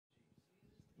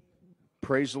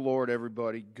Praise the Lord,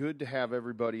 everybody. Good to have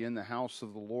everybody in the house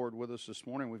of the Lord with us this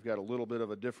morning. We've got a little bit of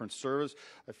a different service.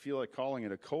 I feel like calling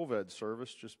it a COVID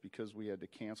service just because we had to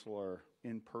cancel our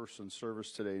in-person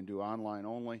service today and do online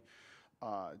only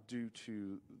due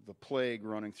to the plague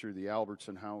running through the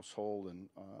Albertson household and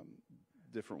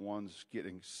different ones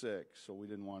getting sick, so we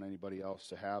didn't want anybody else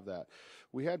to have that.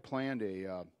 We had planned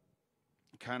a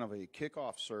kind of a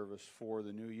kickoff service for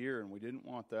the new year, and we didn't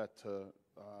want that to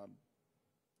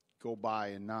go by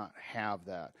and not have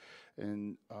that.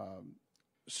 And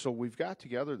so we've got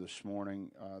together this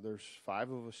morning. There's 5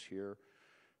 of us here,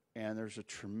 and there's a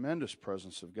tremendous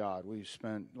presence of God. We've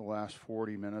spent the last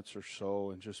 40 minutes or so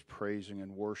in just praising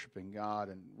and worshiping God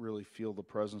and really feel the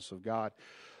presence of God.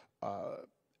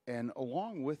 And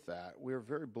along with that, we're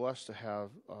very blessed to have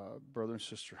brother and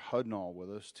sister Hudnall with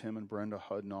us, Tim and Brenda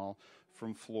Hudnall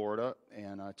from Florida.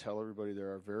 And I tell everybody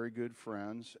they're our very good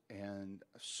friends, and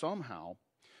somehow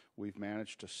we've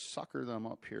managed to sucker them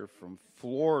up here from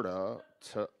Florida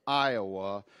to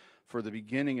Iowa for the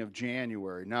beginning of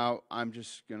January. Now, I'm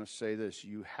just going to say this.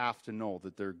 You have to know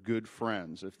that they're good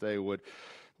friends if they would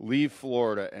leave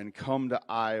Florida and come to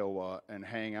Iowa and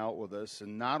hang out with us.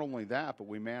 And not only that, but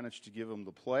we managed to give them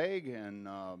the plague, and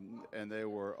they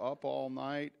were up all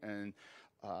night. And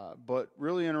but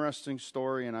really interesting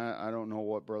story, and I don't know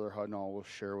what Brother Hudnall will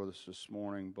share with us this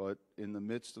morning, but in the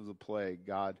midst of the plague,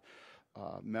 God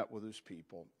met with his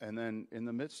people. And then in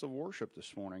the midst of worship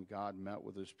this morning, God met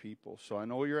with his people. So I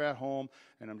know you're at home,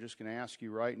 and I'm just going to ask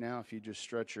you right now if you just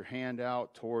stretch your hand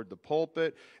out toward the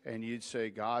pulpit and you'd say,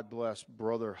 God bless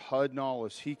Brother Hudnall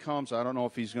as he comes. I don't know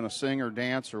if he's going to sing or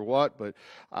dance or what, but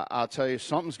I'll tell you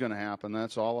something's going to happen.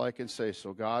 That's all I can say.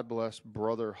 So God bless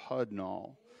Brother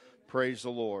Hudnall. Praise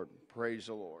the Lord. Praise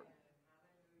the Lord.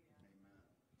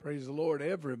 Praise the Lord,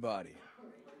 everybody.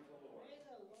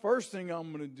 First thing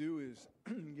I'm going to do is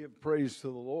give praise to the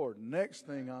Lord. Next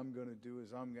thing I'm going to do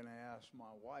is I'm going to ask my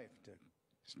wife to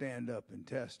stand up and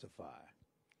testify.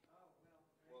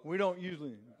 We don't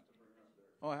usually.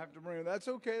 Oh, I have to bring her. That's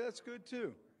okay. That's good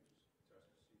too.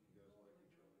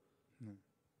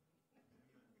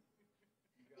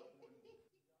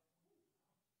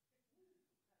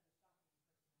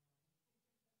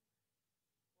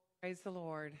 Praise the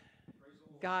Lord.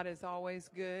 God is always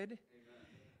good.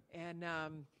 And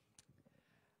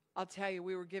I'll tell you,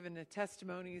 we were given the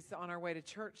testimonies on our way to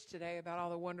church today about all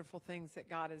the wonderful things that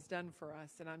God has done for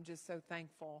us. And I'm just so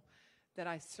thankful that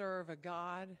I serve a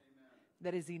God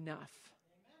that is enough.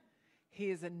 He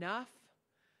is enough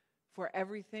for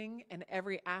everything and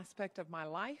every aspect of my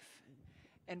life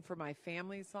and for my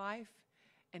family's life.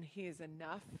 And He is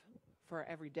enough for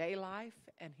everyday life.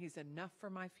 And He's enough for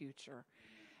my future.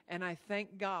 And I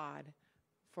thank God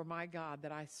for my God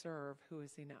that I serve, who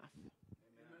is enough.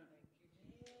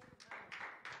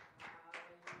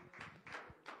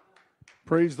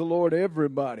 Praise the Lord,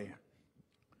 everybody.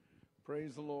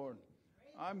 Praise the Lord.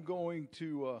 I'm going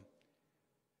to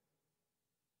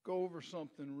go over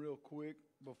something real quick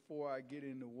before I get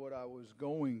into what I was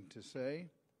going to say.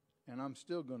 And I'm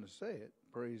still going to say it,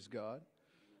 praise God.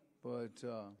 But,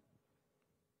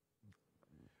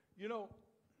 you know,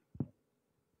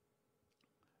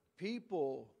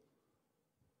 people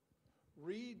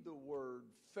read the word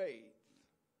faith,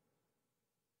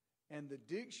 and the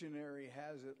dictionary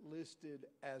has it listed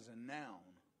as a noun.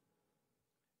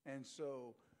 And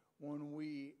so when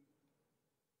we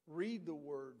read the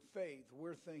word faith,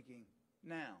 we're thinking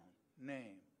noun,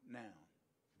 name, noun,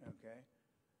 okay?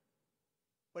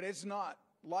 But it's not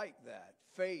like that.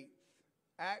 Faith,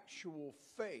 actual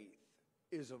faith,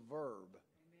 is a verb,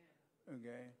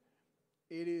 okay?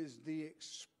 It is the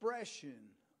expression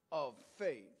of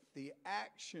faith, the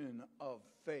action of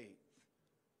faith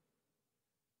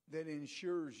that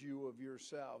ensures you of your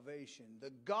salvation.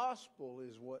 The gospel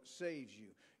is what saves you.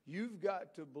 You've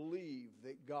got to believe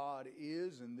that God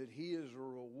is and that He is a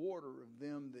rewarder of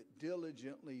them that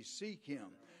diligently seek Him.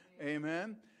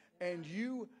 Amen? And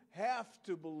you have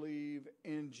to believe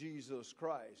in Jesus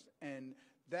Christ. And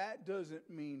that doesn't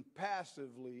mean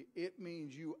passively. It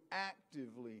means you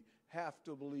actively have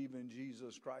to believe in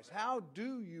Jesus Christ. How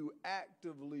do you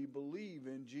actively believe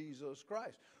in Jesus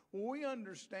Christ? Well, we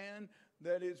understand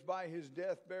that it's by His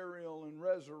death, burial, and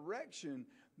resurrection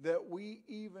that we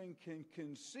even can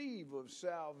conceive of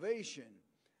salvation.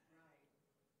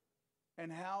 Right.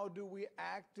 And how do we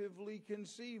actively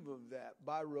conceive of that?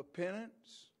 By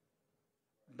repentance,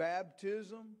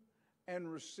 baptism, and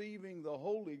receiving the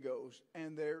Holy Ghost.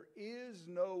 And there is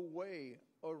no way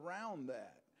around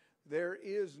that. There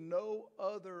is no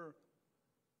other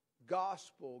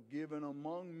gospel given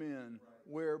among men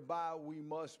whereby we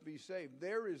must be saved.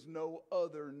 There is no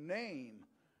other name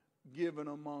given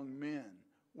among men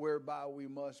whereby we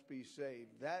must be saved.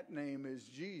 That name is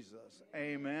Jesus.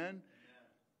 Amen.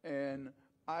 And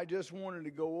I just wanted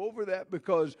to go over that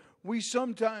because we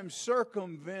sometimes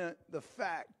circumvent the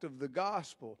fact of the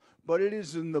gospel, but it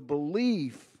is in the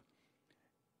belief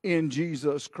in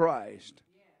Jesus Christ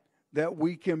that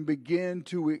we can begin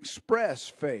to express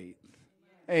faith.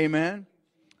 Amen.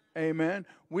 Amen.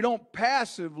 We don't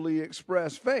passively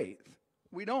express faith.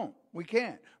 We don't. We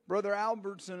can't. Brother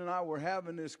Albertson and I were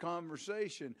having this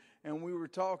conversation, and we were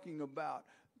talking about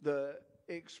the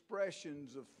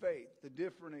expressions of faith, the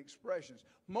different expressions.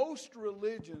 Most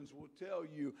religions will tell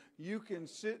you you can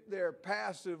sit there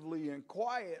passively and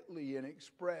quietly and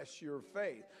express your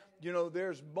faith. You know,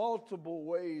 there's multiple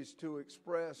ways to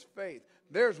express faith.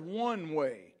 There's one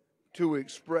way to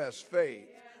express faith.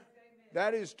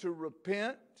 That is to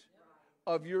repent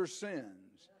of your sins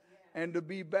and to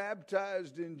be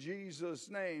baptized in Jesus'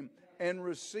 name and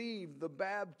receive the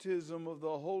baptism of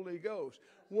the Holy Ghost.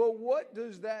 Well, what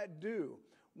does that do?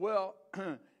 Well,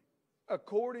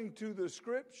 according to the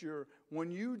Scripture,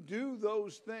 when you do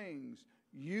those things,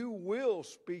 you will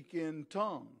speak in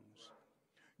tongues.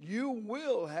 You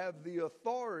will have the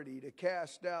authority to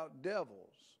cast out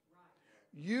devils.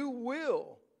 You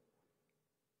will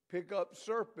pick up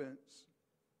serpents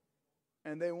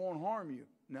and they won't harm you.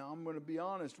 Now, I'm going to be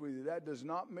honest with you. That does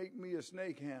not make me a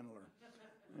snake handler.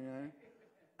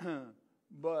 Okay?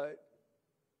 But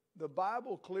the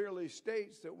Bible clearly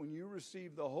states that when you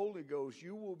receive the Holy Ghost,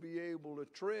 you will be able to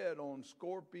tread on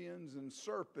scorpions and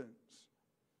serpents,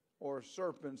 or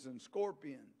serpents and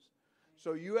scorpions.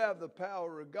 So you have the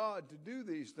power of God to do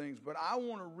these things. But I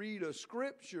want to read a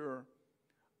scripture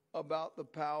about the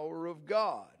power of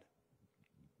God.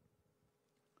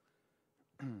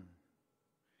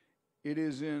 It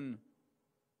is in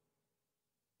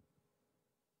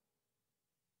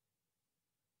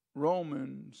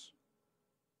Romans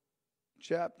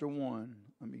chapter 1.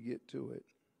 Let me get to it.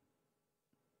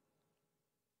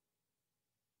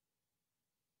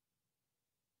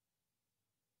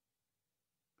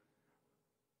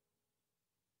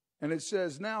 And it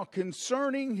says, now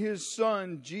concerning his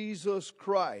Son, Jesus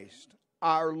Christ,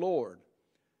 our Lord,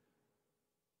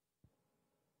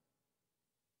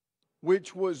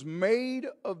 which was made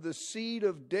of the seed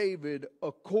of David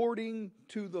according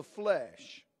to the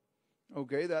flesh.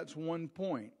 Okay, that's one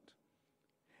point.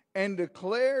 And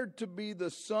declared to be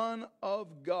the Son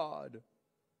of God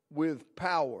with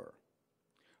power,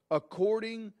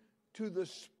 according to the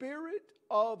Spirit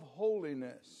of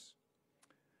holiness.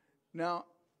 Now,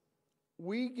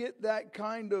 we get that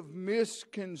kind of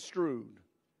misconstrued.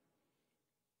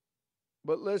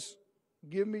 But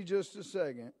give me just a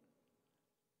second.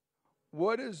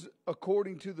 What is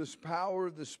according to this power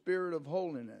of the Spirit of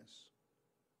holiness?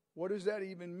 What does that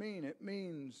even mean? It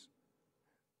means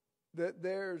that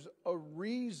there's a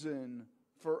reason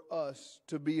for us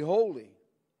to be holy.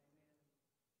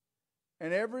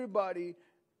 And everybody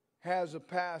has a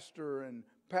pastor, and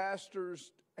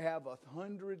pastors have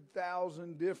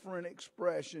 100,000 different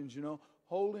expressions. You know,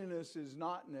 holiness is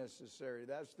not necessary.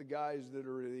 That's the guys that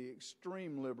are the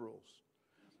extreme liberals.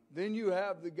 Then you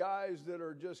have the guys that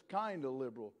are just kind of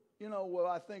liberal. You know, well,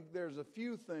 I think there's a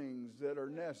few things that are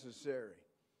necessary.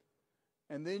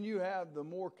 And then you have the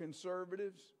more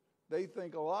conservatives. They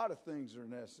think a lot of things are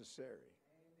necessary.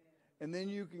 Amen. And then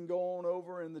you can go on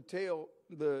over and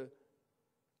the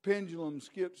pendulum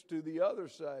skips to the other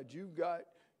side. You've got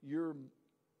your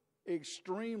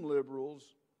extreme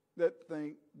liberals that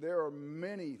think there are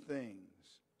many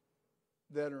things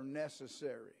that are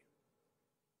necessary.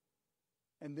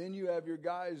 And then you have your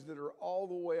guys that are all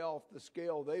the way off the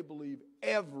scale. They believe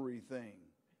everything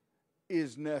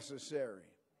is necessary.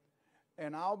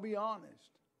 And I'll be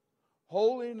honest,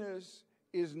 holiness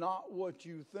is not what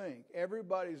you think.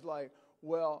 Everybody's like,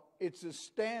 well, it's a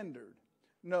standard.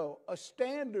 No, a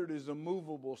standard is a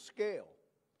movable scale.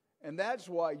 And that's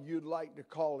why you'd like to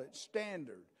call it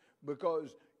standard,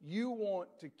 because you want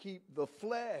to keep the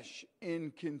flesh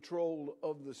in control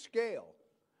of the scale.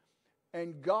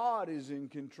 And God is in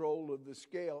control of the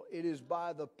scale. It is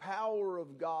by the power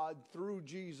of God through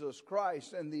Jesus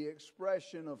Christ and the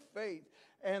expression of faith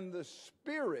and the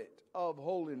Spirit of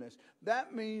holiness.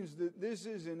 That means that this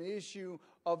is an issue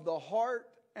of the heart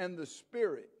and the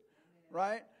spirit,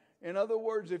 right? In other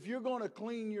words, if you're going to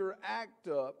clean your act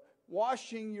up,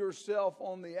 washing yourself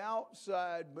on the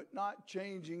outside but not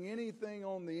changing anything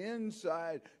on the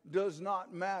inside does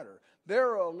not matter.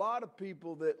 There are a lot of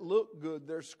people that look good.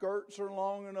 Their skirts are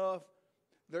long enough.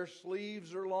 Their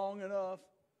sleeves are long enough.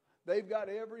 They've got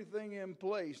everything in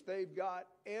place. They've got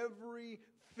every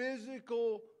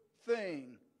physical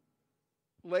thing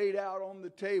laid out on the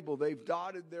table. They've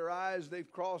dotted their I's,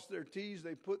 they've crossed their T's,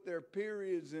 they've put their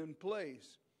periods in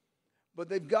place. But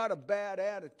they've got a bad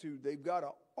attitude. They've got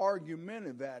an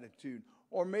argumentative attitude.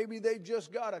 Or maybe they've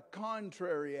just got a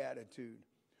contrary attitude.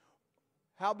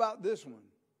 How about this one?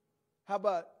 How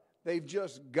about they've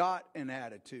just got an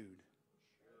attitude?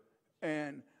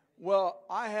 And, well,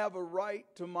 I have a right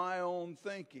to my own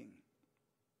thinking.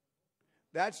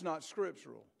 That's not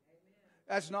scriptural.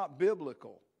 That's not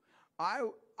biblical.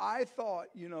 I thought,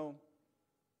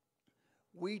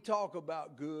 we talk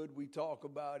about good, we talk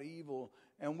about evil,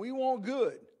 and we want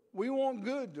good. We want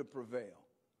good to prevail.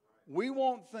 We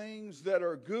want things that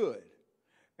are good.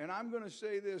 And I'm going to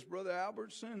say this, Brother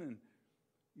Albertson,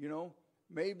 and,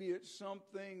 maybe it's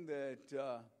something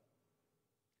that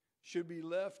should be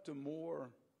left to more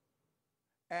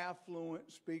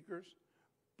affluent speakers.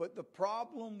 But the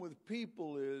problem with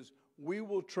people is we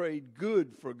will trade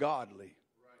good for godly.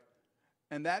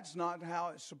 And that's not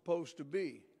how it's supposed to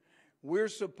be. We're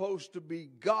supposed to be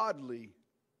godly,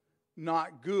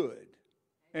 not good.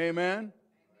 Amen?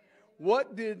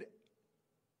 What did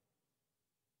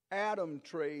Adam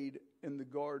trade in the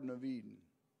Garden of Eden?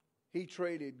 He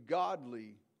traded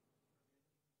godly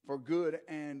for good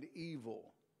and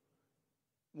evil.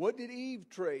 What did Eve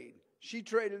trade? She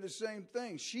traded the same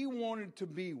thing. She wanted to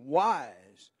be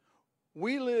wise.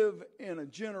 We live in a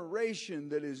generation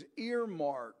that is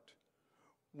earmarked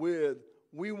with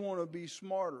we want to be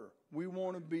smarter, we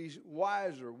want to be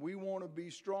wiser, we want to be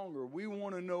stronger, we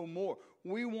want to know more,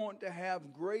 we want to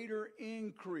have greater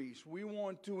increase, we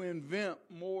want to invent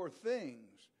more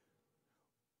things.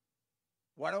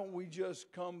 Why don't we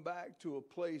just come back to a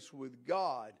place with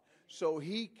God so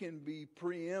He can be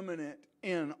preeminent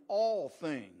in all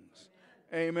things?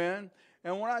 Amen.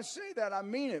 And when I say that, I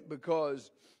mean it,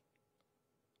 because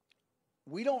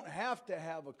we don't have to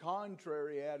have a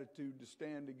contrary attitude to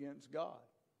stand against God.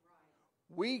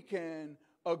 We can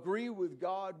agree with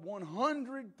God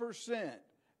 100%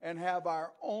 and have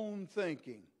our own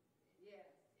thinking. Yes.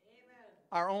 Amen.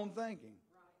 Our own thinking.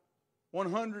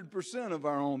 100% of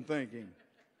our own thinking.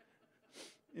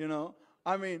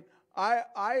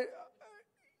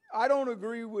 I don't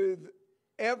agree with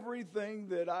everything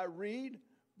that I read,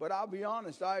 but I'll be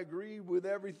honest, I agree with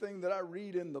everything that I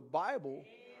read in the Bible.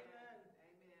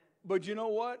 But you know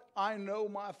what? I know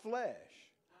my flesh.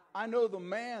 I know the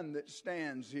man that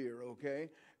stands here, okay?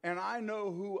 And I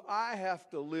know who I have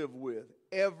to live with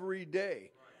every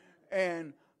day.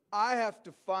 And I have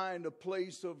to find a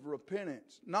place of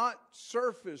repentance, not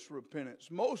surface repentance.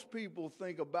 Most people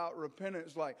think about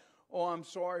repentance like, oh, I'm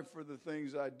sorry for the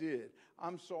things I did.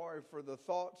 I'm sorry for the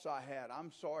thoughts I had.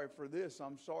 I'm sorry for this.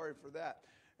 I'm sorry for that.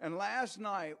 And last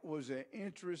night was an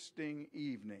interesting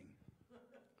evening.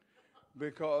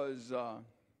 Because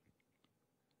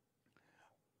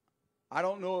I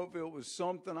don't know if it was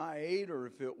something I ate or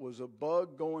if it was a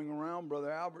bug going around. Brother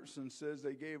Albertson says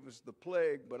they gave us the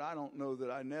plague, but I don't know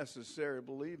that I necessarily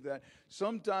believe that.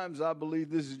 Sometimes I believe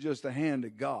this is just a hand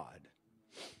of God.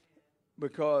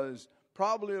 Because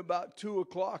probably about 2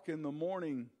 o'clock in the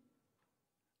morning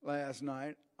last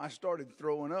night, I started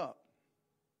throwing up.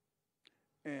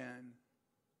 And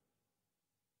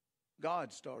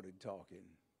God started talking.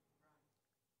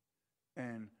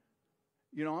 And,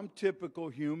 I'm typical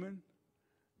human.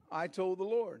 I told the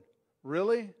Lord,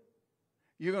 really?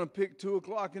 You're going to pick 2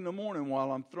 o'clock in the morning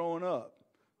while I'm throwing up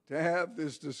to have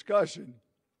this discussion?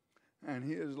 And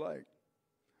He is like,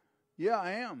 yeah,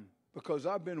 I am, because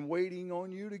I've been waiting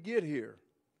on you to get here.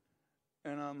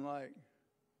 And I'm like,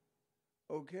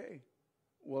 okay,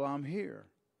 well, I'm here.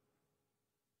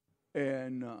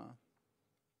 And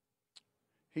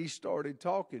He started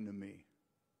talking to me.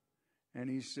 And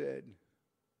He said,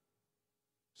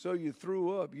 so you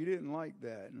threw up. You didn't like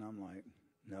that. And I'm like,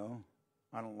 no,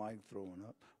 I don't like throwing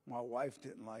up. My wife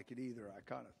didn't like it either. I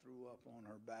kind of threw up on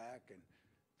her back and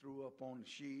threw up on the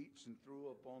sheets and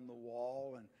threw up on the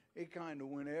wall. And it kind of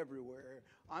went everywhere.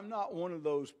 I'm not one of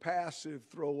those passive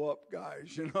throw up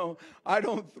guys, I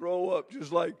don't throw up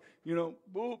just like,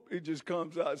 boop, it just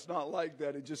comes out. It's not like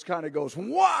that. It just kind of goes,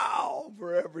 wow,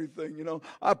 for everything,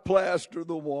 I plaster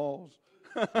the walls.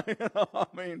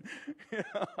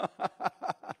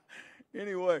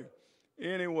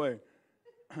 Anyway,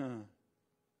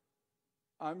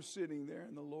 I'm sitting there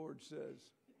and the Lord says,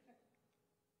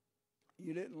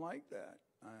 you didn't like that?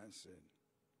 I said,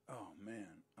 oh man,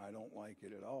 I don't like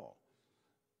it at all.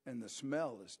 And the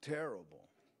smell is terrible.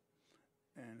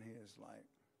 And He is like,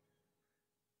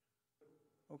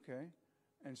 okay.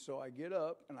 And so I get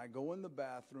up and I go in the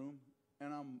bathroom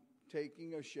and I'm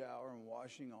taking a shower and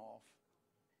washing off.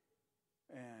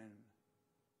 And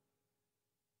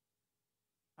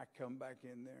I come back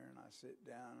in there and I sit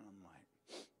down and I'm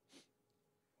like,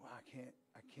 well,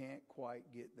 I can't quite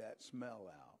get that smell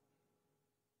out.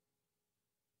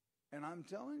 And I'm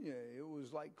telling you, it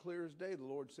was like clear as day. The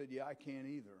Lord said, yeah, I can't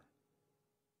either.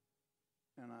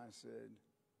 And I said,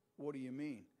 what do you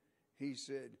mean? He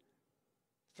said,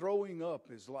 throwing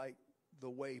up is like the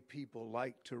way people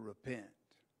like to repent.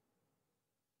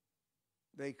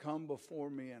 They come before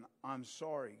me and I'm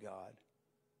sorry, God.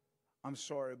 I'm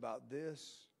sorry about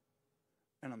this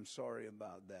and I'm sorry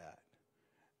about that.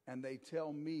 And they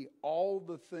tell me all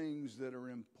the things that are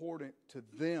important to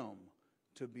them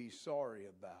to be sorry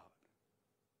about.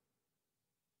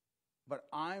 But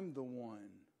I'm the one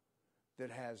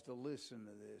that has to listen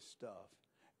to this stuff.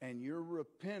 And your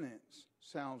repentance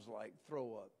sounds like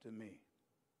throw up to me.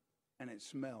 And it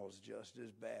smells just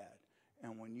as bad.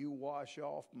 And when you wash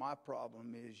off, my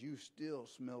problem is you still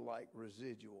smell like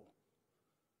residual.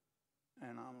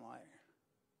 And I'm like,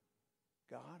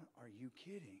 God, are you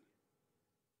kidding?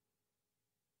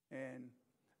 And,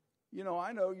 you know,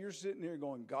 I know you're sitting here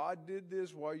going, God did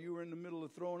this while you were in the middle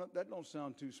of throwing up. That don't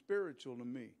sound too spiritual to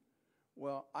me.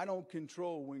 Well, I don't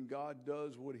control when God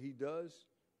does what he does,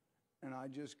 and I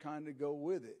just kind of go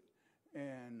with it.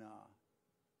 And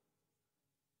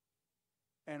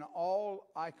all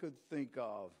I could think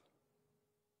of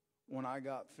when I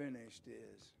got finished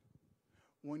is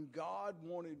when God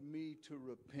wanted me to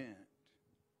repent,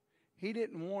 he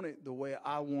didn't want it the way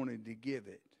I wanted to give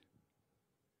it.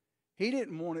 He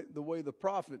didn't want it the way the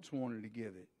prophets wanted to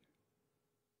give it.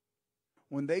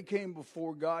 When they came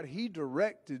before God, he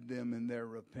directed them in their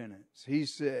repentance. He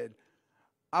said,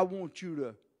 I want you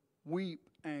to weep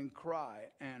and cry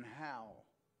and howl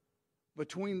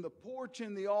between the porch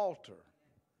and the altar.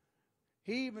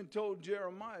 He even told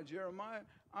Jeremiah,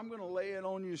 I'm going to lay it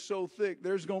on you so thick,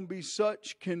 there's going to be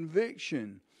such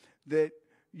conviction that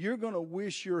you're going to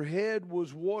wish your head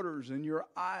was waters and your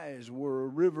eyes were a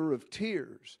river of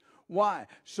tears. Why?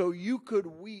 So you could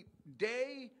weep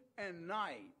day and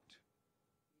night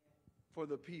for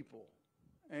the people.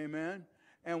 Amen?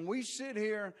 And we sit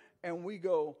here and we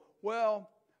go, well,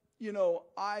 you know,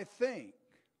 I think.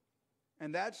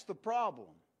 And that's the problem.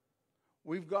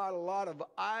 We've got a lot of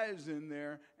eyes in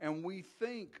there and we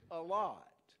think a lot.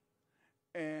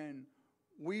 And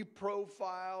we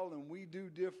profile and we do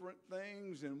different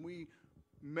things and we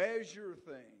measure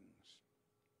things.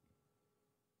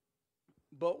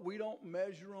 But we don't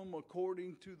measure them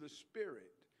according to the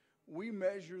Spirit. We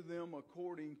measure them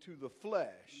according to the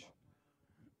flesh.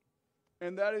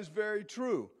 And that is very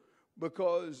true,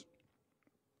 because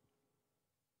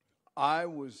I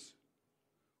was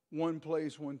one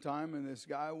place one time and this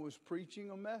guy was preaching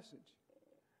a message.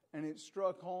 And it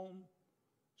struck home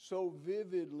so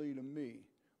vividly to me,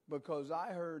 because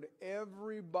I heard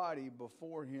everybody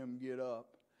before him get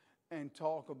up and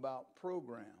talk about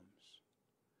programs.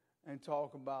 And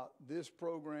talk about this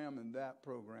program and that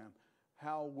program.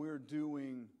 How we're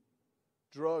doing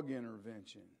drug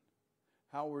intervention.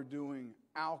 How we're doing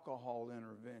alcohol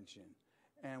intervention.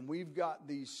 And we've got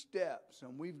these steps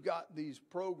and we've got these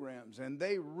programs. And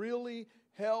they really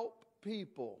help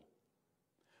people.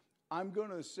 I'm going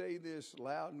to say this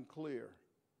loud and clear.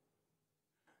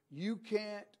 You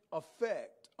can't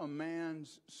affect a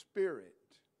man's spirit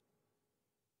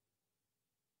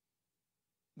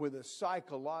with a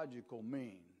psychological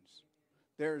means.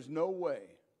 There's no way.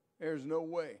 There's no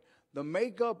way. The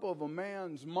makeup of a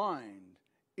man's mind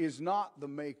is not the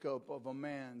makeup of a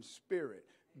man's spirit.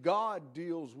 God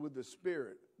deals with the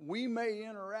spirit. We may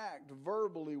interact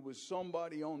verbally with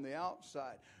somebody on the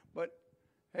outside, but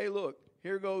hey, look,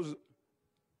 here goes,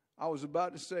 I was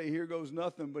about to say here goes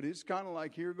nothing, but it's kind of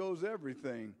like here goes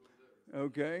everything.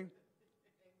 Okay?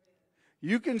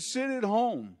 You can sit at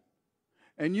home.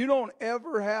 And you don't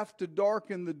ever have to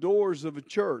darken the doors of a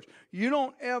church. You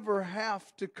don't ever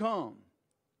have to come.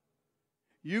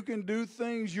 You can do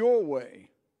things your way.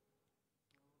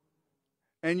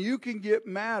 And you can get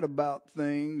mad about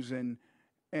things and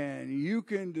you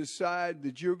can decide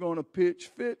that you're going to pitch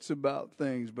fits about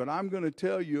things. But I'm going to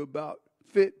tell you about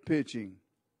fit pitching.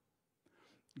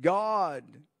 God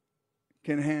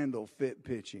can handle fit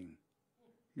pitching.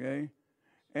 Okay?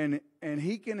 And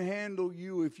he can handle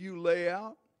you if you lay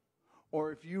out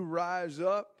or if you rise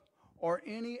up or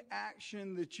any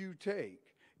action that you take.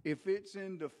 If it's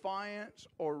in defiance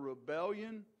or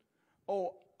rebellion,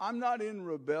 oh, I'm not in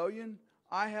rebellion.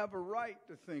 I have a right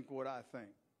to think what I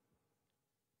think.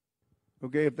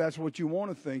 Okay, if that's what you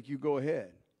want to think, you go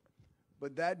ahead.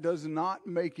 But that does not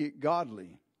make it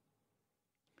godly.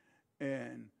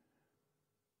 And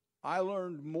I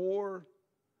learned more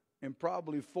in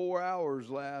probably 4 hours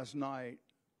last night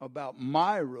about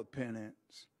my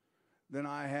repentance than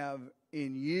I have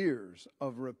in years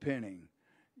of repenting.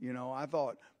 You know, I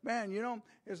thought, man, you know,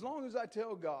 as long as I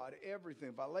tell God everything,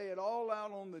 if I lay it all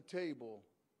out on the table,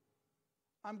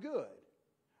 I'm good.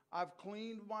 I've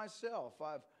cleaned myself.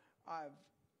 I've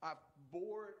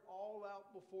bore it all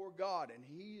out before God, and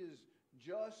He is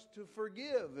just to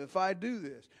forgive if I do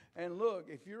this. And look,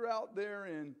 if you're out there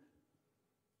in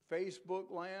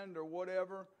Facebook land or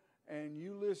whatever, and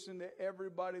you listen to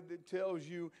everybody that tells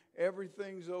you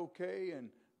everything's okay and,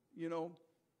 you know,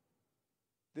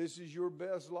 this is your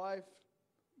best life,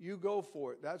 you go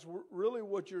for it. That's really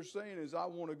what you're saying is, I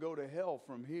want to go to hell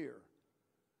from here.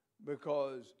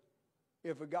 Because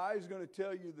if a guy's going to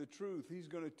tell you the truth, he's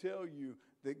going to tell you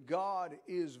that God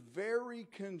is very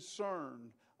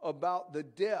concerned about the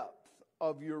depth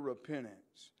of your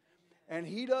repentance. And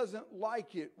He doesn't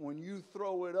like it when you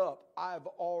throw it up, I've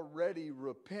already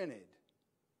repented.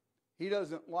 He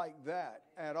doesn't like that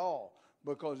at all.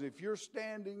 Because if you're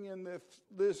standing in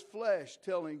this flesh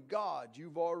telling God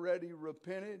you've already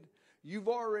repented, you've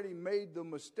already made the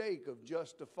mistake of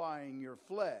justifying your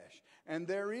flesh. And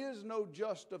there is no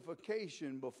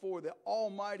justification before the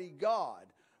Almighty God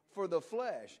for the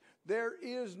flesh. There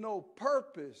is no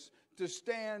purpose to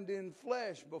stand in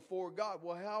flesh before God.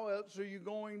 Well, how else are you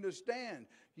going to stand?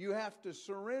 You have to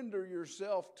surrender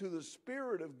yourself to the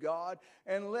Spirit of God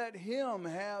and let Him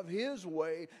have His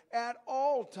way at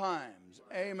all times.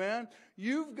 Amen.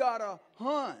 You've got to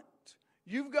hunt.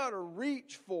 You've got to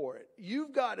reach for it.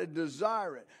 You've got to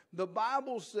desire it. The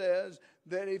Bible says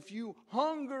that if you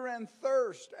hunger and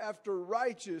thirst after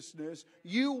righteousness,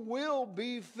 you will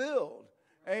be filled.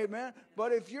 Amen.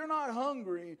 But if you're not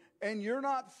hungry and you're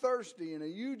not thirsty and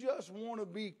you just want to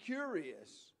be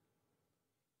curious,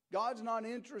 God's not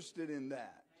interested in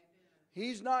that.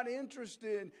 He's not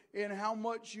interested in how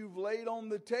much you've laid on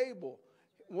the table.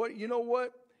 You know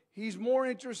what? He's more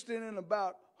interested in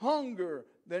about hunger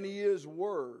than He is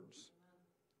words.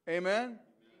 Amen?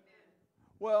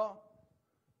 Well,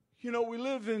 you know, we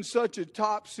live in such a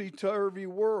topsy-turvy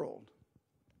world.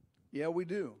 Yeah, we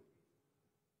do.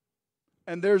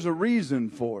 And there's a reason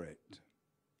for it.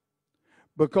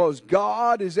 Because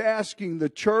God is asking the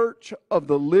church of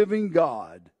the living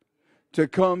God to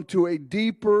come to a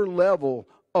deeper level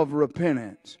of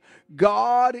repentance.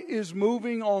 God is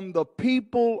moving on the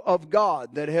people of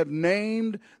God that have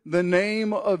named the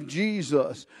name of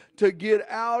Jesus to get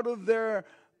out of their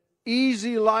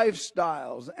easy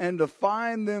lifestyles and to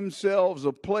find themselves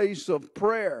a place of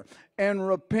prayer and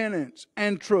repentance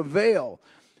and travail.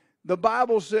 The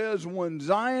Bible says when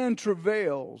Zion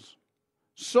travails,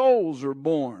 souls are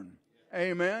born.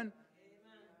 Amen?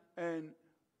 And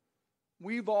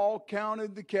we've all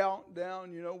counted the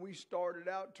countdown. You know, we started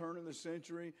out turn of the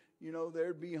century. You know,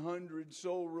 there'd be 100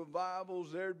 soul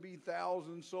revivals. There'd be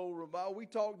 1,000 soul revivals. We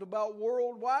talked about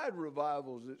worldwide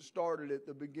revivals that started at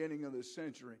the beginning of the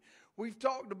century. We've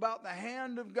talked about the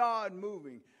hand of God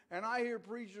moving. And I hear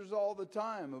preachers all the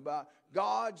time about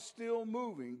God's still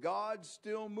moving. God's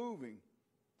still moving.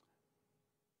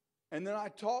 And then I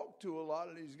talk to a lot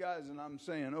of these guys and I'm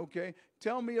saying, okay,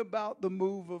 tell me about the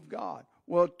move of God.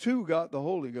 Well, 2 got the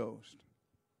Holy Ghost.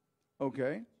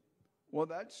 Okay. Well,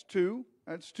 that's 2.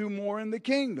 That's 2 more in the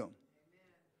kingdom.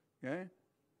 Okay.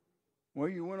 Well,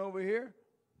 you went over here.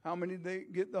 How many did they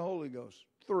get the Holy Ghost?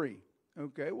 3.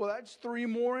 Okay. Well, that's 3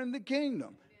 more in the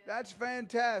kingdom. That's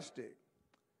fantastic.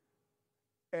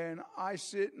 And I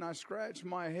sit and I scratch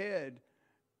my head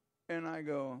and I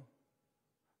go,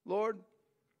 Lord,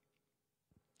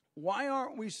 why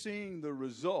aren't we seeing the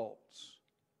results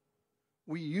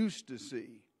we used to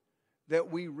see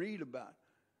that we read about?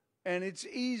 And it's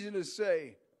easy to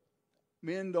say,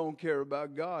 men don't care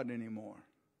about God anymore.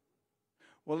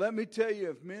 Well, let me tell you,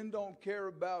 if men don't care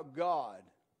about God,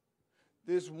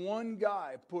 this one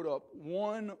guy put up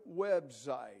one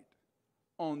website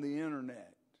on the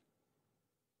internet.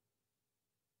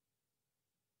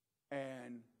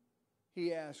 And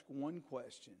he asked one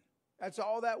question. That's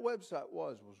all that website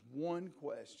was one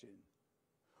question.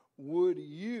 Would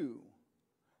you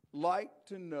like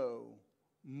to know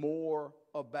more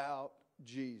about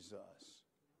Jesus?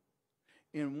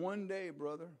 In one day,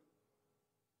 brother,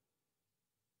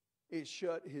 it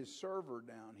shut his server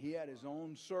down. He had his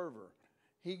own server.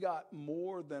 He got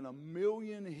more than 1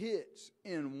 million hits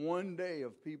in one day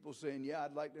of people saying, yeah,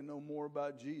 I'd like to know more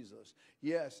about Jesus.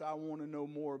 Yes, I want to know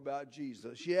more about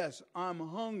Jesus. Yes, I'm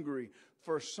hungry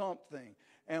for something.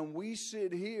 And we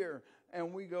sit here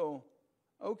and we go,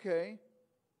 okay,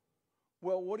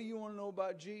 well, what do you want to know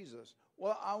about Jesus?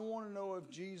 Well, I want to know if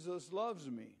Jesus loves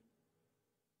me.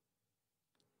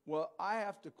 Well, I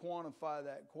have to quantify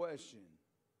that question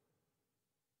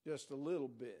just a little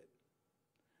bit.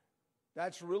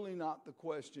 That's really not the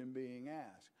question being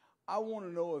asked. I want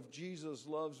to know if Jesus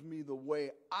loves me the way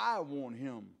I want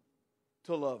him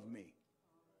to love me.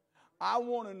 I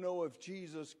want to know if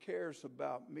Jesus cares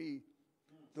about me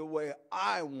the way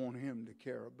I want him to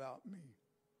care about me.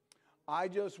 I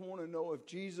just want to know if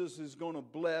Jesus is going to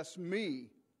bless me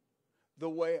the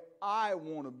way I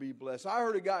want to be blessed. I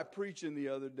heard a guy preaching the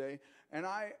other day, and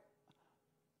a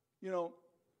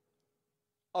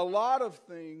lot of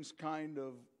things kind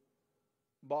of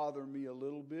bother me a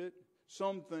little bit.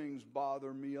 Some things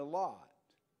bother me a lot.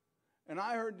 And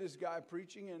I heard this guy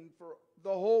preaching, and for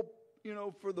the whole,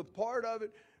 for the part of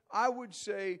it, I would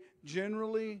say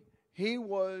generally he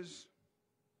was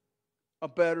a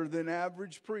better than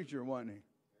average preacher, wasn't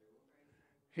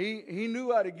he? He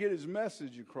knew how to get his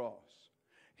message across.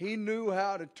 He knew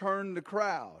how to turn the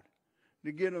crowd,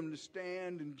 to get them to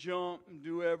stand and jump and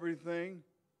do everything.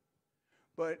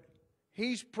 But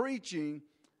he's preaching,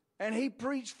 and he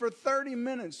preached for 30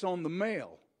 minutes on the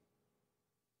mail.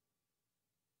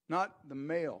 Not the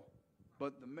mail,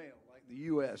 but the mail, like the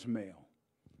U.S. mail.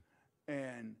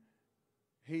 And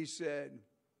he said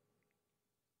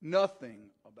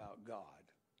nothing about God.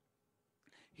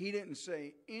 He didn't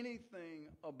say anything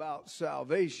about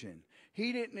salvation.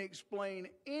 He didn't explain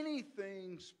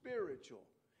anything spiritual.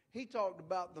 He talked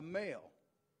about the mail.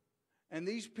 And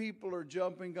these people are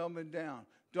jumping up and down.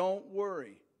 Don't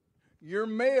worry. Your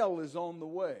mail is on the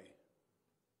way.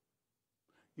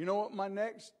 You know what my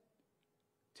next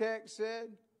text said?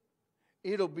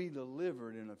 It'll be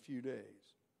delivered in a few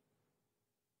days.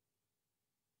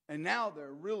 And now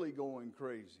they're really going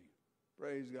crazy.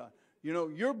 Praise God.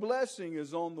 Your blessing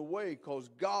is on the way because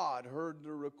God heard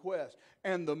the request.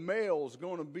 And the mail's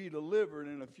going to be delivered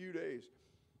in a few days.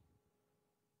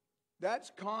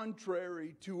 That's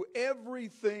contrary to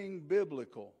everything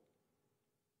biblical.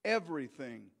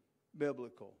 Everything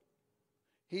biblical.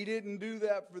 He didn't do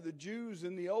that for the Jews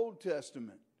in the Old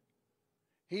Testament.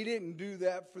 He didn't do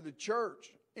that for the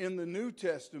church in the New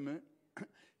Testament.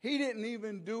 He didn't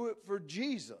even do it for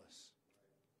Jesus.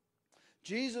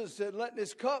 Jesus said, let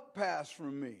this cup pass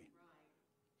from me.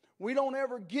 We don't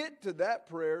ever get to that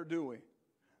prayer, do we?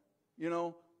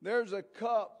 There's a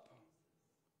cup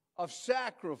of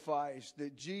sacrifice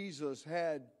that Jesus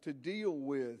had to deal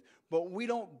with. But we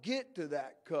don't get to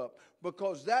that cup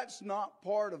because that's not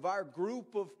part of our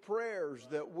group of prayers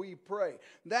that we pray.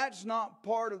 That's not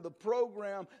part of the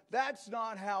program. That's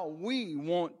not how we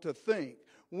want to think.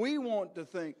 We want to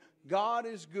think God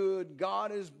is good,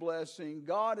 God is blessing,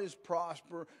 God is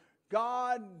prosper.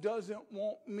 God doesn't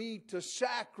want me to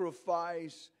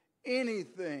sacrifice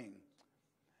anything.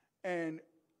 And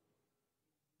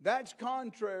that's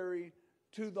contrary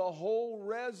to the whole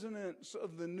resonance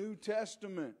of the New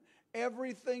Testament.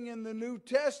 Everything in the New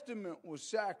Testament was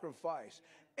sacrifice.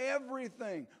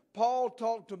 Everything. Paul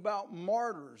talked about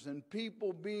martyrs and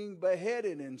people being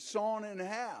beheaded and sawn in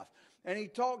half. And he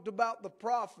talked about the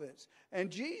prophets.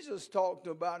 And Jesus talked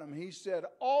about them. He said,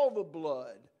 all the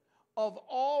blood of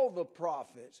all the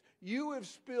prophets. You have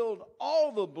spilled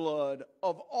all the blood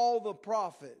of all the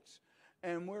prophets.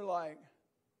 And we're like,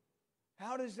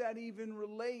 how does that even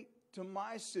relate to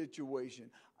my situation?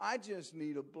 I just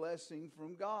need a blessing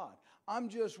from God. I'm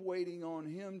just waiting on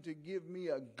him to give me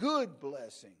a good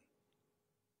blessing.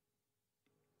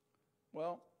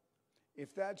 Well,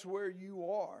 if that's where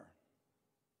you are,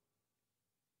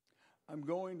 I'm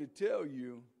going to tell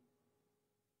you,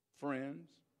 friends,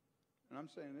 and I'm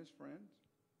saying this, friends,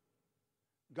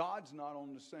 God's not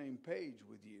on the same page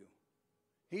with you.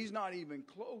 He's not even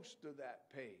close to that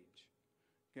page.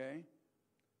 Okay?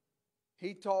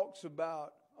 He talks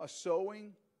about a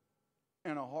sowing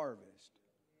and a harvest.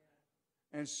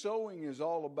 And sowing is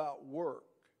all about work.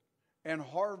 And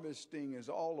harvesting is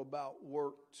all about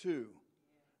work too.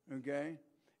 Okay?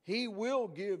 He will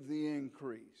give the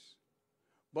increase.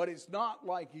 But it's not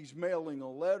like he's mailing a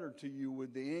letter to you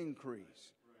with the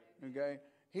increase. Okay?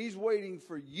 He's waiting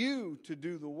for you to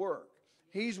do the work.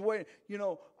 He's waiting.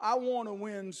 I want to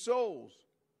win souls.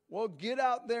 Well, get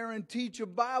out there and teach a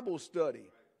Bible study.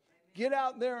 Get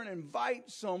out there and invite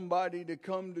somebody to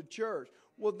come to church.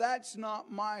 Well, that's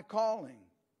not my calling.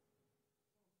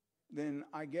 Then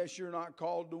I guess you're not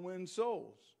called to win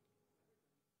souls.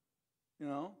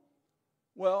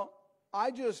 Well,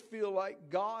 I just feel like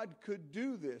God could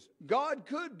do this. God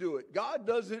could do it. God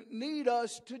doesn't need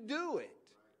us to do it.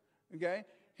 Okay?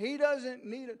 He doesn't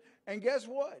need it. And guess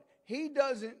what? He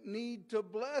doesn't need to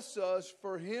bless us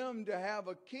for him to have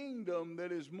a kingdom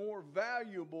that is more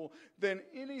valuable than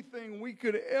anything we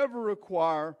could ever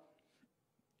acquire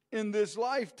in this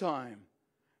lifetime.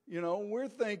 You know, we're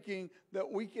thinking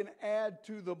that we can add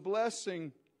to the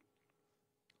blessing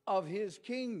of His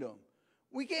kingdom.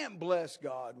 We can't bless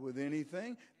God with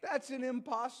anything. That's an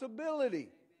impossibility.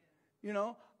 You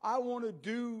know, I want to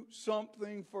do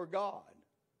something for God.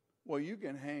 Well, you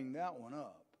can hang that one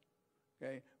up,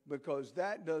 okay? Because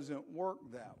that doesn't work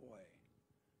that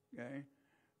way, okay?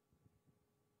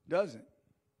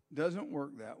 Doesn't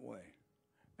work that way.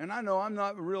 And I know I'm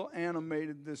not real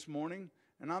animated this morning,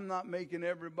 and I'm not making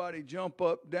everybody jump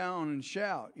up, down, and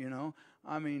shout, you know.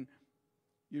 I mean,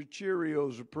 your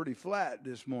Cheerios are pretty flat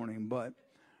this morning, but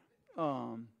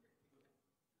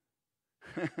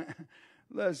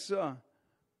let's,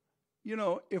 you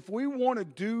know, if we want to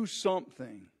do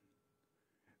something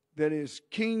that is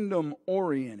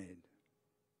kingdom-oriented,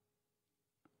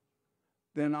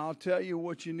 then I'll tell you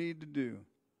what you need to do.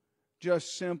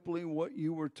 Just simply what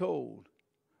you were told.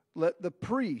 Let the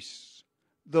priests,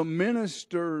 the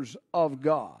ministers of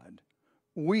God,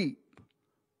 weep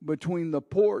between the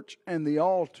porch and the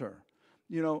altar.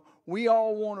 You know, we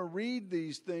all want to read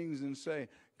these things and say,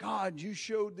 God, you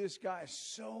showed this guy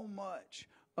so much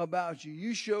about you.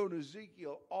 You showed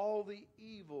Ezekiel all the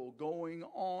evil going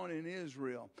on in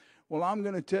Israel. Well, I'm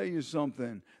going to tell you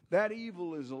something. That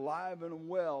evil is alive and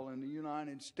well in the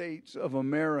United States of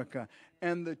America.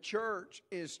 And the church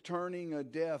is turning a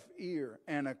deaf ear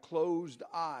and a closed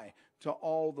eye to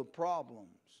all the problems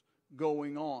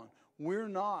going on. We're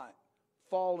not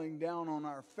falling down on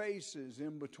our faces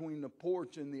in between the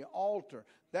porch and the altar.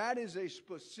 That is a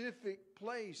specific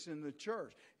place in the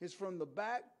church. It's from the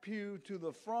back pew to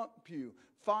the front pew.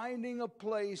 Finding a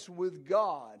place with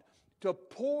God to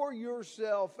pour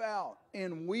yourself out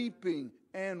in weeping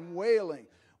and wailing.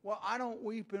 Well, I don't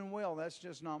weep and wail. That's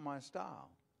just not my style.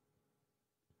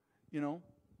 You know,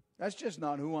 that's just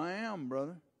not who I am,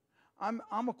 brother.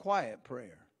 I'm a quiet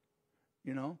prayer.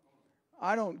 You know,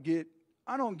 I don't get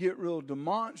real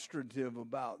demonstrative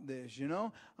about this, you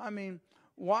know. I mean,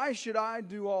 why should I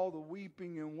do all the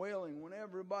weeping and wailing when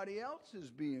everybody else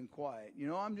is being quiet? You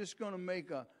know, I'm just going to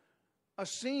make a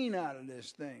scene out of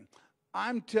this thing.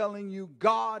 I'm telling you,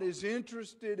 God is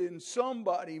interested in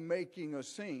somebody making a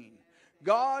scene.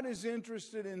 God is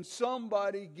interested in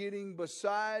somebody getting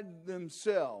beside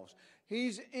themselves.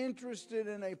 He's interested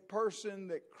in a person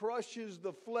that crushes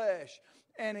the flesh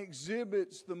and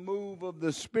exhibits the move of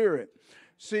the Spirit.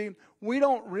 See, we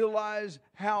don't realize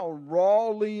how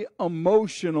rawly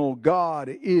emotional God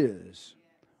is.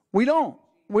 We don't.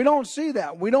 We don't see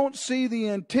that. We don't see the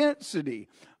intensity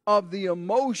of the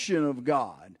emotion of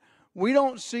God. We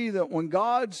don't see that when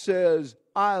God says,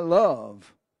 I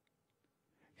love,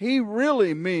 He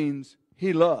really means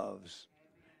He loves.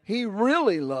 He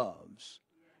really loves.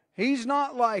 He's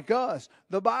not like us.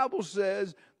 The Bible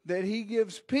says that He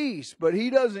gives peace, but He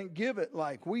doesn't give it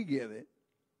like we give it.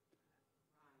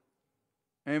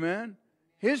 Amen?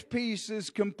 His peace is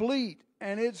complete,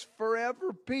 and it's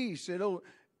forever peace. It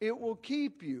will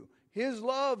keep you. His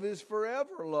love is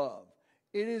forever love.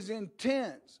 It is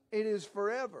intense. It is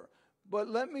forever. But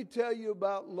let me tell you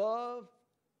about love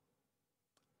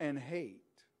and hate.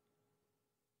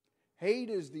 Hate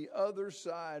is the other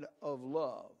side of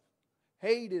love.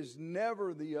 Hate is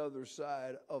never the other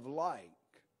side of like.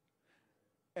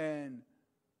 And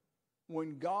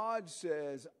when God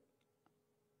says,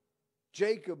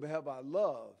 Jacob have I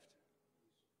loved,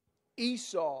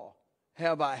 Esau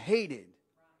have I hated.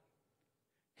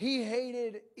 He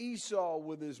hated Esau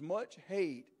with as much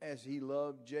hate as he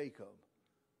loved Jacob.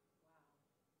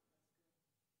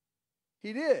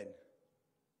 He did.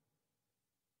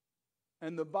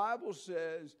 And the Bible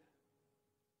says,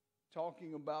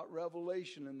 talking about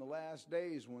Revelation in the last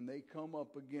days when they come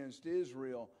up against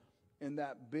Israel in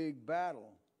that big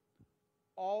battle,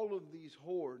 all of these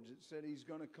hordes, it said He's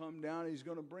going to come down, He's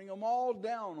going to bring them all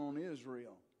down on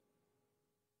Israel.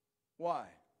 Why?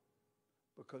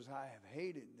 Because I have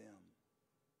hated them.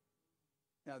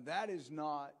 Now that is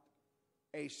not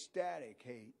a static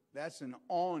hate. That's an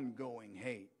ongoing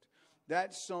hate.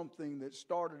 That's something that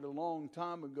started a long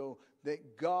time ago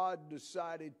that God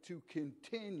decided to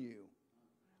continue.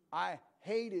 I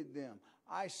hated them.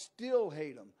 I still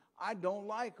hate them. I don't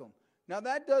like them. Now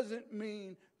that doesn't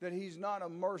mean that He's not a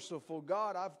merciful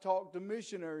God. I've talked to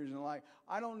missionaries and like,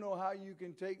 I don't know how you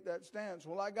can take that stance.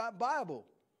 Well, I got Bible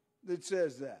that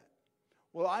says that.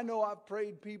 Well, I know I've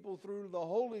prayed people through the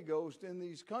Holy Ghost in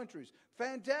these countries.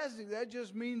 Fantastic. That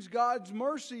just means God's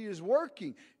mercy is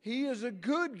working. He is a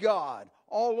good God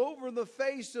all over the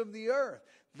face of the earth.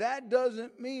 That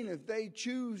doesn't mean if they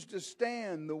choose to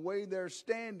stand the way they're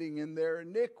standing in their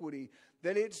iniquity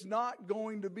that it's not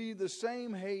going to be the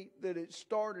same hate that it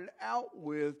started out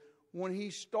with when he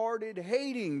started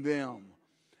hating them.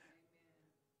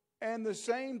 And the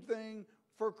same thing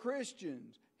for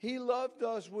Christians. He loved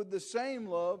us with the same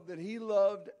love that he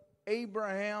loved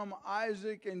Abraham,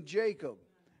 Isaac, and Jacob.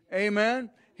 Amen?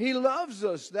 He loves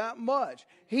us that much.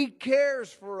 He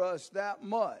cares for us that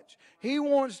much. He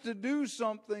wants to do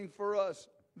something for us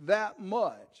that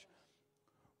much.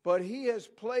 But he has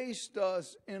placed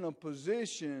us in a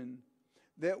position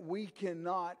that we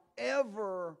cannot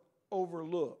ever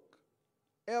overlook.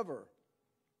 Ever.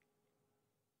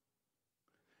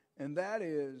 And that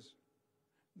is,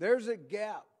 there's a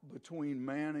gap between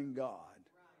man and God.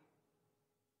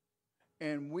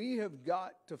 And we have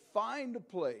got to find a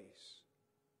place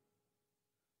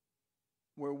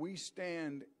where we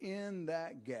stand in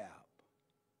that gap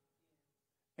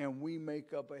and we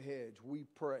make up a hedge. We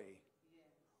pray.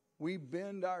 We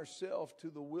bend ourselves to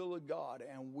the will of God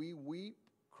and we weep,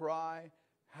 cry,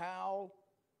 howl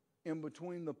in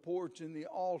between the porch and the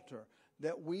altar,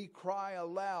 that we cry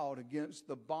aloud against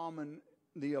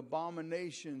the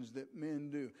abominations that men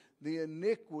do, the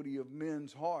iniquity of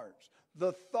men's hearts,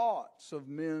 the thoughts of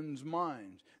men's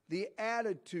minds, the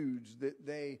attitudes that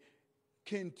they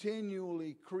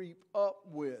continually creep up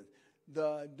with,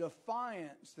 the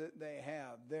defiance that they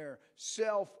have, their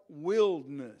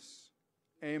self-willedness.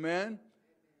 Amen?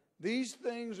 These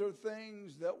things are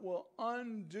things that will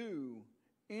undo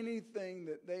anything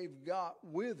that they've got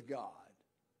with God.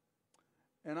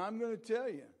 And I'm going to tell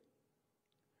you,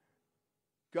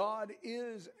 God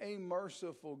is a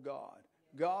merciful God.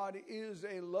 God is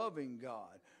a loving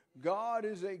God. God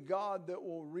is a God that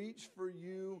will reach for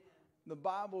you, the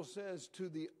Bible says, to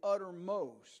the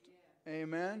uttermost.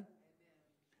 Amen?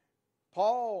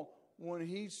 Paul, when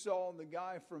he saw the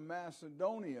guy from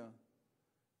Macedonia,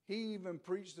 he even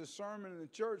preached a sermon in the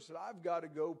church that I've got to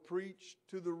go preach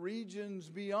to the regions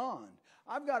beyond.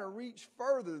 I've got to reach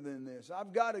further than this.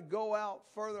 I've got to go out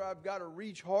further. I've got to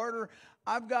reach harder.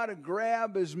 I've got to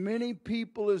grab as many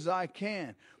people as I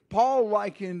can. Paul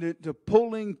likened it to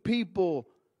pulling people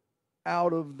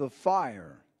out of the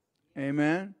fire.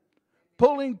 Amen?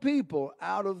 Pulling people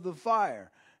out of the fire.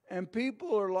 And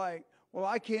people are like, well,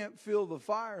 I can't feel the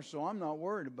fire, so I'm not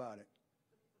worried about it.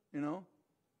 You know?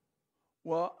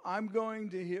 Well, I'm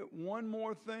going to hit one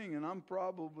more thing, and I'm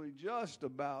probably just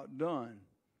about done.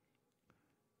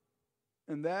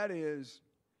 And that is,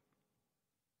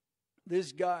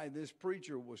 this guy, this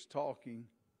preacher was talking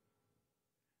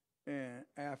and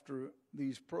after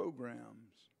these programs,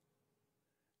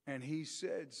 and he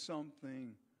said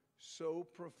something so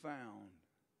profound.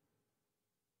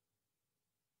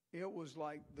 It was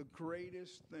like the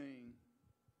greatest thing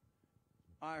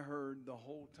I heard the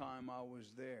whole time I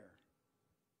was there.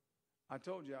 I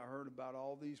told you I heard about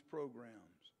all these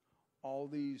programs, all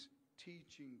these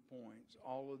teaching points,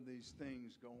 all of these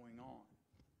things going on.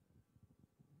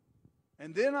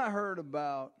 And then I heard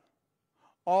about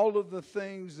all of the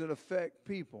things that affect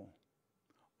people,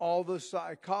 all the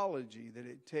psychology that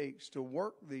it takes to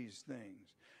work these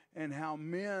things, and how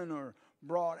men are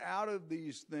brought out of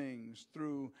these things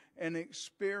through an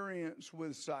experience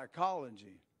with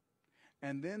psychology.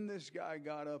 And then this guy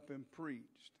got up and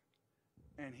preached.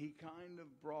 And he kind of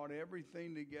brought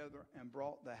everything together and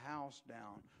brought the house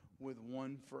down with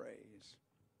one phrase.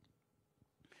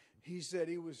 He said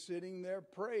he was sitting there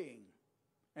praying.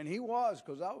 And he was,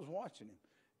 because I was watching him.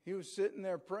 He was sitting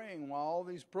there praying while all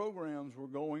these programs were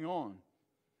going on.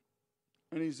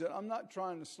 And he said, I'm not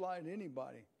trying to slight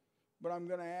anybody, but I'm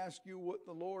going to ask you what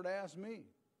the Lord asked me.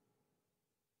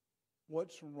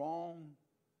 What's wrong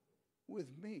with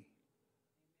me?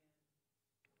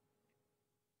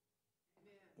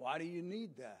 Why do you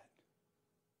need that?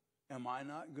 Am I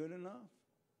not good enough?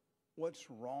 What's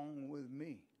wrong with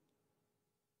me?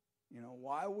 You know,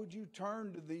 why would you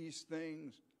turn to these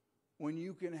things when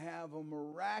you can have a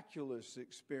miraculous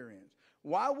experience?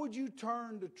 Why would you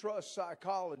turn to trust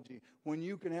psychology when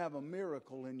you can have a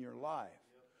miracle in your life?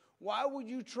 Why would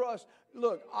you trust?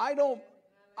 Look, I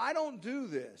don't do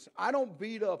this. I don't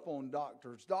beat up on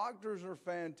doctors. Doctors are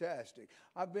fantastic.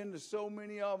 I've been to so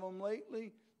many of them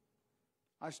lately.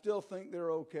 I still think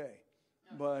they're okay.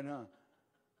 But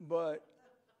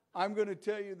I'm going to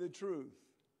tell you the truth.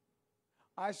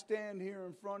 I stand here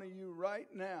in front of you right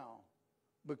now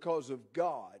because of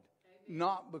God,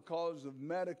 not because of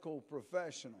medical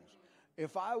professionals.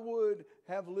 If I would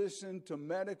have listened to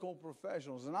medical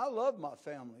professionals, and I love my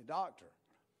family doctor,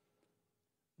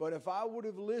 but if I would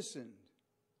have listened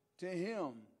to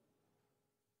him,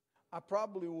 I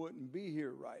probably wouldn't be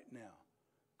here right now.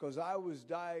 because I was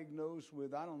diagnosed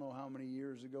with, I don't know how many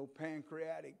years ago,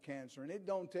 pancreatic cancer. And it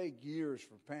don't take years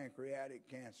for pancreatic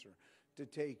cancer to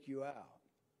take you out.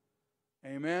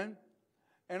 Amen?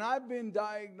 And I've been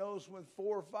diagnosed with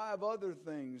 4 or 5 other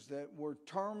things that were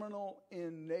terminal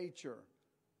in nature.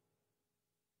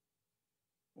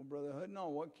 Well, Brother Hood, no,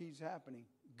 what keeps happening?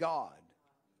 God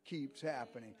keeps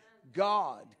happening.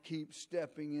 God keeps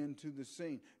stepping into the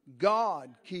scene.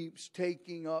 God keeps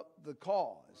taking up the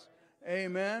cause.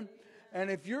 Amen. And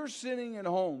if you're sitting at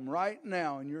home right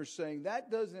now and you're saying,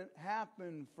 that doesn't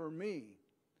happen for me,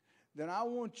 then I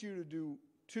want you to do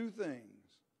 2 things.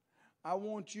 I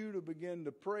want you to begin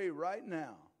to pray right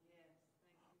now.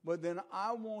 But then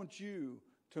I want you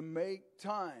to make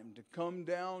time to come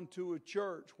down to a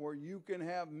church where you can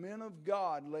have men of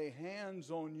God lay hands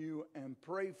on you and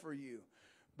pray for you.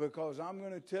 Because I'm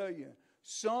going to tell you,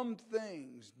 some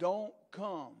things don't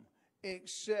come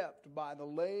except by the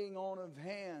laying on of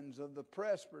hands of the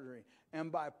presbytery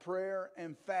and by prayer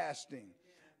and fasting.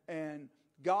 And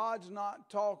God's not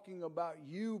talking about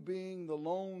you being the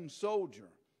lone soldier.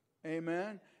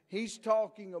 Amen. He's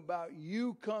talking about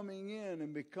you coming in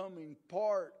and becoming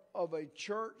part of a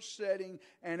church setting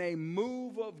and a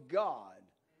move of God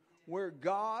where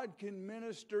God can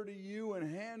minister to you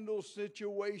and handle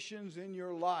situations in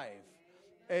your life.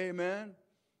 Amen.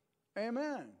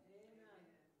 Amen.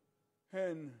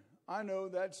 And I know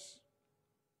that's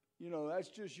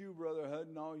just you, Brother Hud.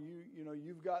 No,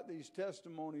 you've got these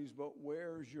testimonies, but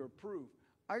where's your proof?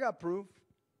 I got proof.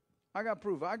 I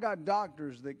got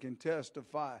doctors that can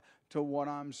testify to what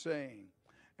I'm saying.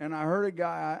 And I heard a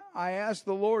guy, I asked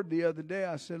the Lord the other day,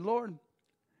 I said, Lord,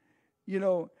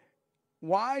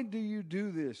 why do you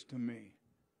do this to me?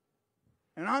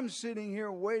 And I'm sitting here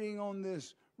waiting on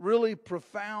this really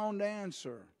profound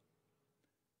answer.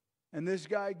 And this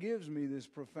guy gives me this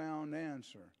profound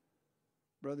answer.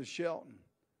 Brother Shelton,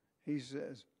 he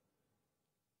says,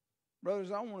 brothers,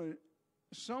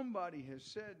 somebody has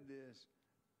said this,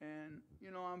 and,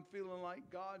 I'm feeling like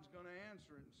God's going to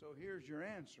answer it. So here's your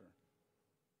answer.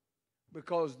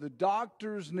 Because the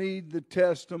doctors need the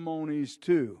testimonies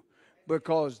too.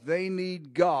 Because they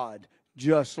need God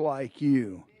just like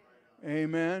you.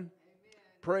 Amen.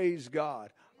 Praise God.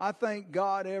 I thank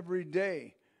God every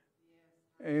day.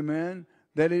 Amen.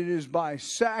 That it is by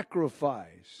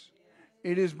sacrifice.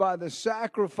 It is by the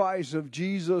sacrifice of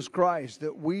Jesus Christ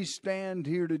that we stand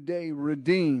here today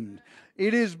redeemed.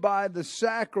 It is by the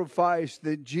sacrifice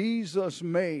that Jesus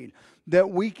made that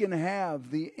we can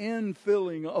have the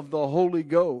infilling of the Holy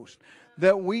Ghost.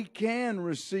 That we can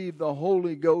receive the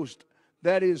Holy Ghost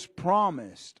that is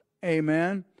promised.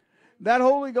 Amen. That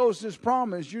Holy Ghost is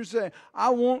promised. You say, I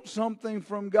want something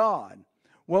from God.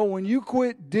 Well, when you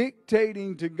quit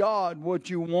dictating to God what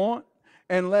you want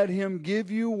and let Him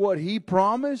give you what He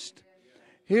promised,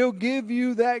 He'll give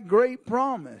you that great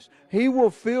promise. He will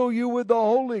fill you with the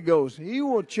Holy Ghost. He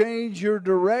will change your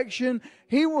direction.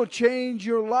 He will change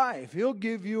your life. He'll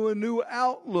give you a new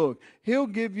outlook. He'll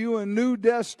give you a new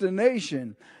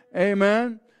destination.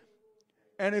 Amen.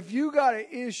 And if you got an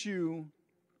issue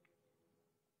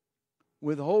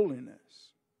with holiness,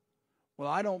 well,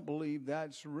 I don't believe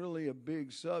that's really a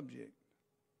big subject.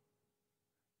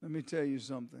 Let me tell you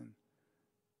something.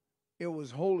 It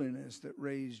was holiness that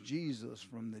raised Jesus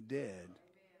from the dead.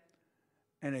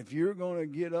 And if you're going to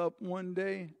get up one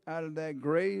day out of that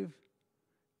grave,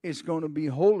 it's going to be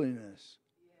holiness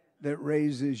that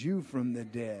raises you from the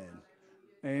dead.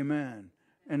 Amen.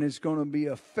 And it's going to be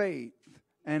a faith,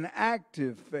 an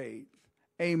active faith,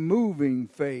 a moving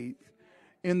faith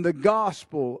in the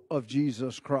gospel of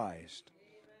Jesus Christ.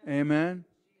 Amen.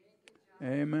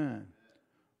 Amen.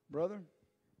 Brother,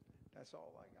 that's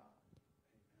all I got.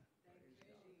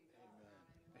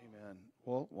 Amen.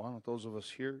 Well, why don't those of us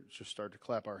here just start to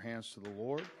clap our hands to the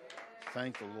Lord?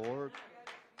 Thank the Lord.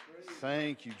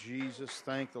 Thank you, Jesus.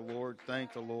 Thank the Lord.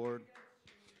 Thank the Lord.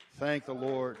 Thank the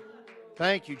Lord.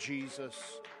 Thank you,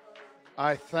 Jesus.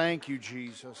 I thank you,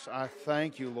 Jesus. I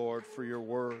thank you, Lord, for your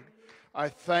word. I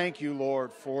thank you,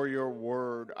 Lord, for your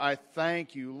word. I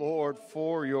thank you, Lord,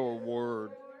 for your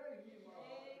word.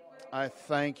 I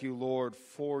thank you, Lord,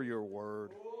 for your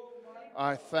word.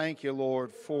 I thank you,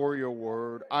 Lord, for your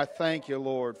word. I thank you,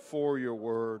 Lord, for your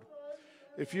word.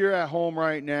 If you're at home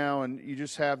right now and you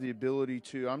just have the ability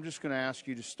to, I'm just going to ask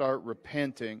you to start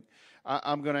repenting.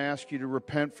 I'm going to ask you to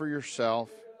repent for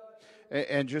yourself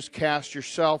and just cast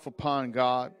yourself upon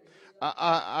God.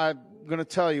 I'm going to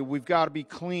tell you, we've got to be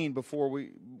clean before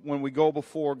when we go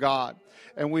before God.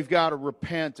 And we've got to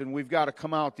repent, and we've got to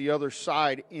come out the other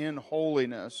side in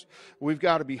holiness. We've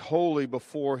got to be holy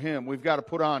before Him. We've got to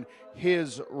put on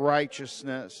His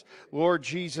righteousness. Lord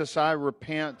Jesus, I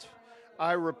repent.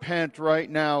 I repent right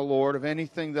now, Lord, of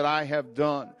anything that I have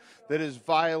done that has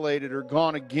violated or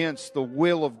gone against the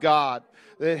will of God,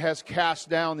 that has cast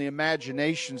down the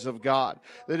imaginations of God,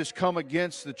 that has come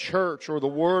against the church or the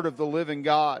word of the living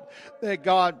God. That,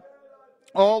 God,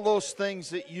 all those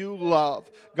things that you love,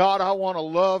 God, I want to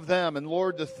love them. And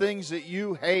Lord, the things that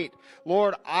you hate,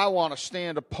 Lord, I want to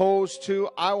stand opposed to.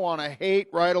 I want to hate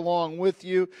right along with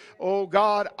you. Oh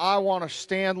God, I want to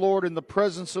stand, Lord, in the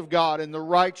presence of God, in the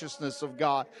righteousness of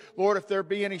God. Lord, if there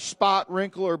be any spot,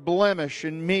 wrinkle, or blemish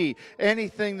in me,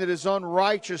 anything that is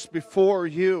unrighteous before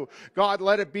you, God,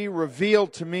 let it be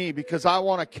revealed to me, because I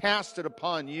want to cast it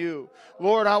upon you.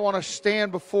 Lord, I want to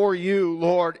stand before you,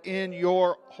 Lord, in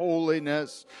your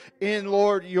holiness, in,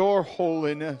 Lord, your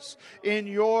holiness, in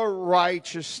your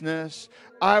righteousness.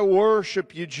 I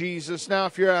worship you, Jesus. Now,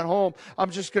 if you're at home, I'm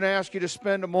just going to ask you to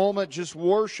spend a moment just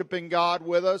worshiping God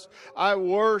with us. I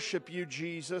worship you,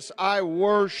 Jesus. I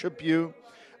worship you.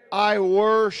 I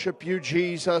worship you,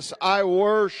 Jesus. I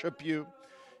worship you.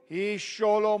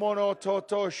 Isholomono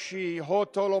totoshi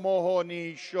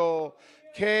hotolomohoni sho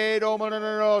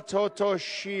kedomono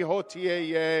totoshi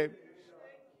hotieye.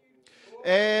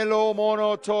 Elo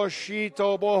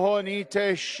monotoshito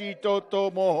bohonite shito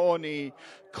to mohoni.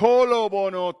 Kolo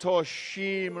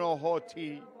monotoshimno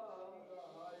hoti.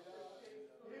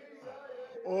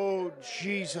 Oh,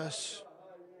 Jesus.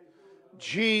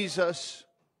 Jesus.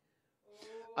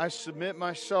 I submit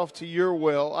myself to your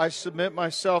will. I submit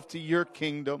myself to your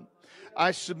kingdom.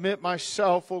 I submit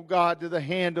myself, oh God, to the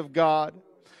hand of God.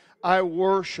 I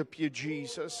worship you,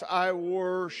 Jesus. I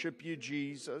worship you,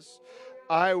 Jesus.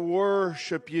 I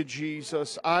worship you,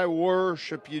 Jesus. I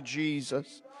worship you,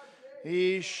 Jesus.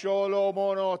 Amen.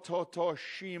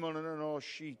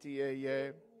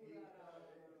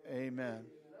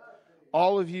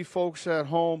 All of you folks at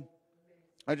home,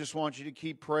 I just want you to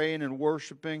keep praying and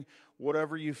worshiping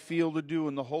whatever you feel to do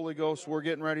in the Holy Ghost. We're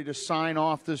getting ready to sign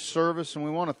off this service, and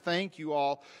we want to thank you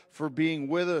all for being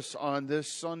with us on this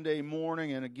Sunday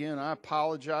morning. And again, I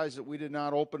apologize that we did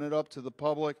not open it up to the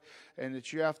public and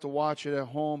that you have to watch it at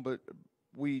home, but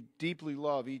we deeply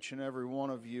love each and every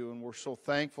one of you, and we're so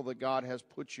thankful that God has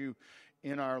put you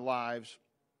in our lives.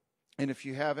 And if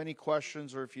you have any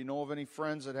questions, or if you know of any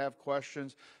friends that have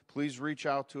questions, please reach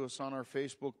out to us on our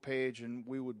Facebook page, and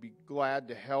we would be glad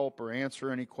to help or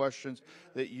answer any questions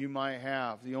that you might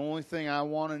have. The only thing I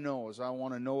want to know is I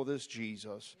want to know this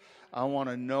Jesus. I want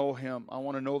to know Him. I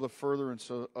want to know the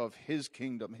furtherance of His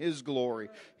kingdom, His glory,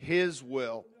 His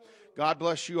will. God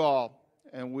bless you all,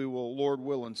 and we will, Lord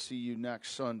willing, see you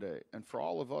next Sunday. And for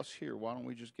all of us here, why don't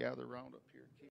we just gather around up here?